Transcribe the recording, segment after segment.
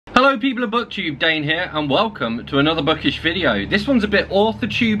Hello people of BookTube, Dane here, and welcome to another bookish video. This one's a bit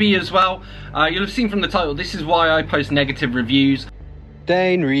author-tubey as well. You'll have seen from the title, this is why I post negative reviews.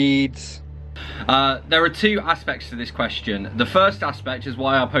 Dane reads. There are two aspects to this question. The first aspect is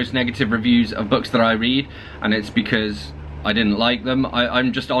why I post negative reviews of books that I read, and it's because I didn't like them.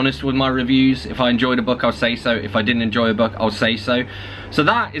 I'm just honest with my reviews. If I enjoyed a book, I'll say so. If I didn't enjoy a book, I'll say so. So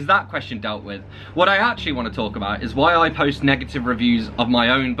that is that question dealt with. What I actually want to talk about is why I post negative reviews of my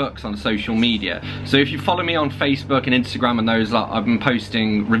own books on social media. So if you follow me on Facebook and Instagram and those, I've been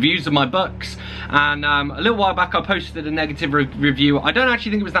posting reviews of my books. And a little while back I posted a negative review. I don't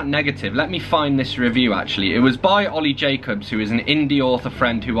actually think it was that negative. Let me find this review actually. It was by Ollie Jacobs, who is an indie author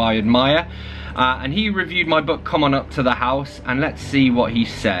friend who I admire. And he reviewed my book Come On Up to the House, and let's see what he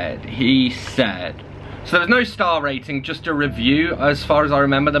said. He said, so there was no star rating, just a review as far as I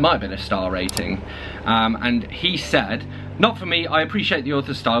remember. There might have been a star rating. And he said, not for me, I appreciate the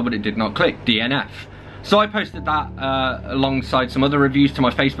author's style, but it did not click, DNF. So I posted that alongside some other reviews to my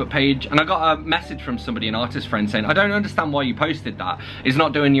Facebook page, and I got a message from somebody, an artist friend, saying, I don't understand why you posted that. It's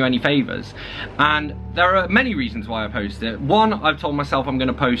not doing you any favours. And there are many reasons why I post it. One, I've told myself I'm going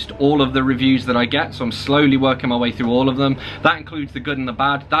to post all of the reviews that I get, so I'm slowly working my way through all of them. That includes the good and the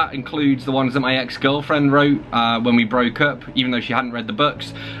bad. That includes the ones that my ex-girlfriend wrote when we broke up, even though she hadn't read the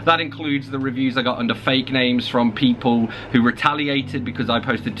books. That includes the reviews I got under fake names from people who retaliated because I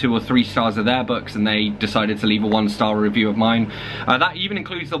posted 2 or 3 stars of their books and they decided to leave a 1-star review of mine. That even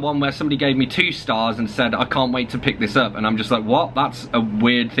includes the one where somebody gave me 2 stars and said, I can't wait to pick this up, and I'm just like, what? That's a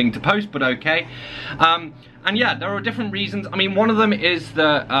weird thing to post, but okay. And yeah, there are different reasons. I mean, one of them is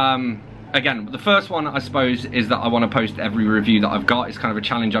that again, the first one, I suppose, is that I want to post every review that I've got. It's kind of a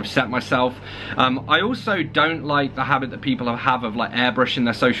challenge I've set myself. I also don't like the habit that people have of like airbrushing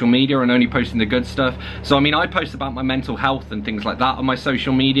their social media and only posting the good stuff. So I mean, I post about my mental health and things like that on my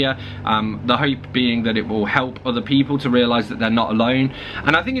social media, the hope being that it will help other people to realize that they're not alone.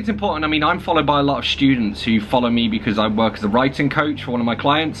 And I think it's important. I mean, I'm followed by a lot of students who follow me because I work as a writing coach for one of my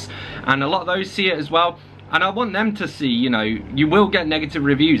clients, and a lot of those see it as well. And I want them to see, you know, you will get negative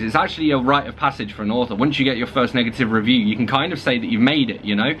reviews. It's actually a rite of passage for an author. Once you get your first negative review, you can kind of say that you've made it,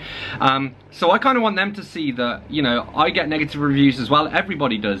 you know. So I kind of want them to see that, you know, I get negative reviews as well.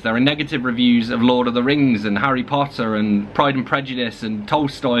 Everybody does. There are negative reviews of Lord of the Rings and Harry Potter and Pride and Prejudice and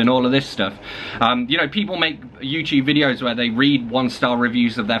Tolstoy and all of this stuff. You know, people make YouTube videos where they read 1-star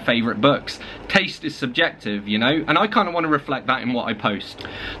reviews of their favorite books. Taste is subjective, you know, and I kind of want to reflect that in what I post.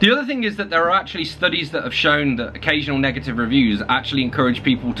 The other thing is that there are actually studies that have shown that occasional negative reviews actually encourage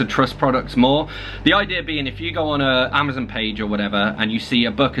people to trust products more. The idea being, if you go on a Amazon page or whatever and you see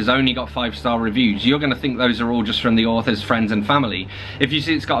a book has only got 5-star reviews, you're going to think those are all just from the author's friends and family. If you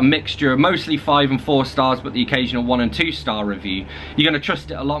see it's got a mixture of mostly 5 and 4 stars but the occasional 1 and 2-star review, you're going to trust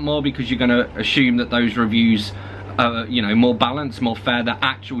it a lot more because you're going to assume that those reviews you know, more balanced, more fair, than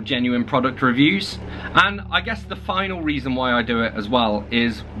actual genuine product reviews. And I guess the final reason why I do it as well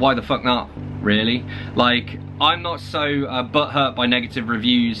is, why the fuck not, really? Like, I'm not so butthurt by negative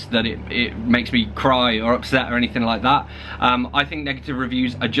reviews that it makes me cry or upset or anything like that. I think negative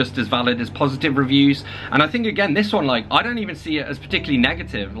reviews are just as valid as positive reviews. And I think, again, this one, like, I don't even see it as particularly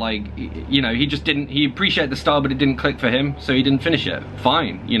negative. Like, you know, he appreciated the style, but it didn't click for him, so he didn't finish it.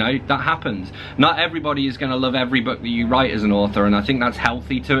 Fine, you know, that happens. Not everybody is going to love every book that you write as an author, and I think that's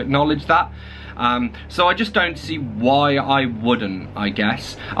healthy to acknowledge that. So I just don't see why I wouldn't, I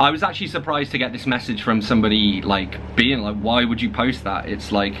guess. I was actually surprised to get this message from somebody, like, being like, why would you post that?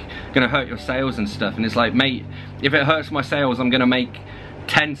 It's like gonna hurt your sales and stuff. And it's like, mate, if it hurts my sales, I'm gonna make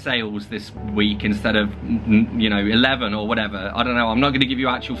 10 sales this week instead of, you know, 11 or whatever. I don't know. I'm not going to give you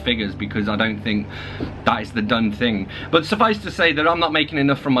actual figures because I don't think that is the done thing. But suffice to say that I'm not making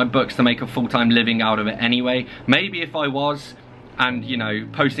enough from my books to make a full-time living out of it anyway. Maybe if I was, and, you know,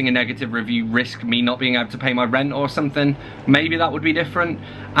 posting a negative review risked me not being able to pay my rent or something, maybe that would be different.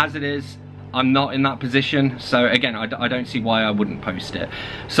 As it is, I'm not in that position. So again, I don't see why I wouldn't post it.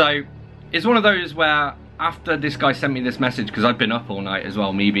 So it's one of those where, after this guy sent me this message, because I'd been up all night as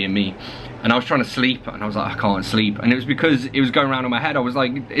well, me being me, and I was trying to sleep, and I was like, I can't sleep, and it was because it was going around in my head. I was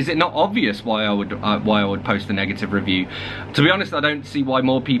like, is it not obvious why I would post a negative review? To be honest, I don't see why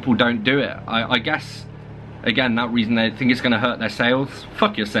more people don't do it. I guess, again, that reason they think it's going to hurt their sales.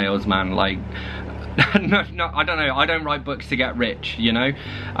 Fuck your sales, man. Like, no, I don't know. I don't write books to get rich, you know.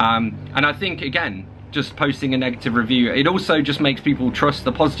 And I think, again, just posting a negative review, it also just makes people trust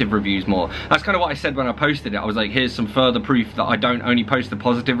the positive reviews more. That's kind of what I said when I posted it. I was like, here's some further proof that I don't only post the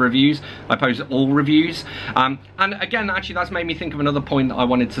positive reviews, I post all reviews. And again, actually, that's made me think of another point that I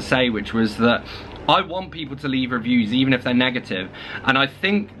wanted to say, which was that I want people to leave reviews even if they're negative, and I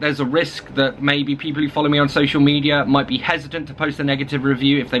think there's a risk that maybe people who follow me on social media might be hesitant to post a negative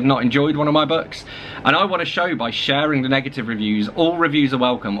review if they've not enjoyed one of my books. And I want to show by sharing the negative reviews, all reviews are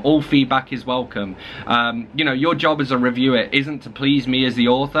welcome, all feedback is welcome. You know, your job as a reviewer isn't to please me as the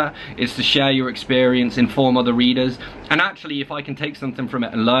author, it's to share your experience, inform other readers, and actually if I can take something from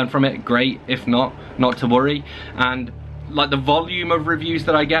it and learn from it, great. If not, not to worry. And like, the volume of reviews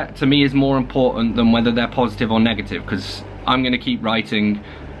that I get to me is more important than whether they're positive or negative, because I'm going to keep writing.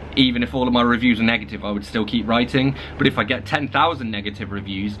 Even if all of my reviews are negative, I would still keep writing. But if I get 10,000 negative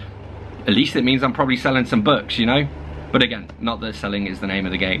reviews, at least it means I'm probably selling some books, you know? But again, not that selling is the name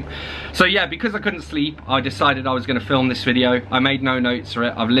of the game. So yeah, because I couldn't sleep, I decided I was going to film this video. I made no notes for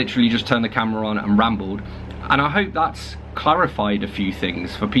it. I've literally just turned the camera on and rambled. And I hope that's clarified a few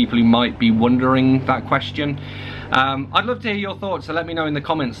things for people who might be wondering that question. I'd love to hear your thoughts, so let me know in the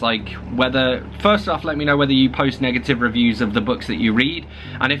comments, like whether, first off, let me know whether you post negative reviews of the books that you read,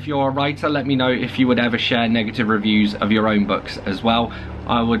 and if you're a writer, let me know if you would ever share negative reviews of your own books as well.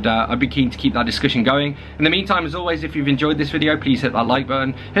 I'd be keen to keep that discussion going. In the meantime, as always, if you've enjoyed this video, please hit that like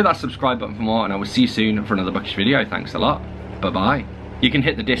button, hit that subscribe button for more, and I will see you soon for another bookish video. Thanks a lot. Bye-bye. You can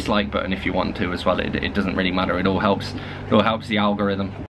hit the dislike button if you want to as well. It doesn't really matter. It all helps the algorithm.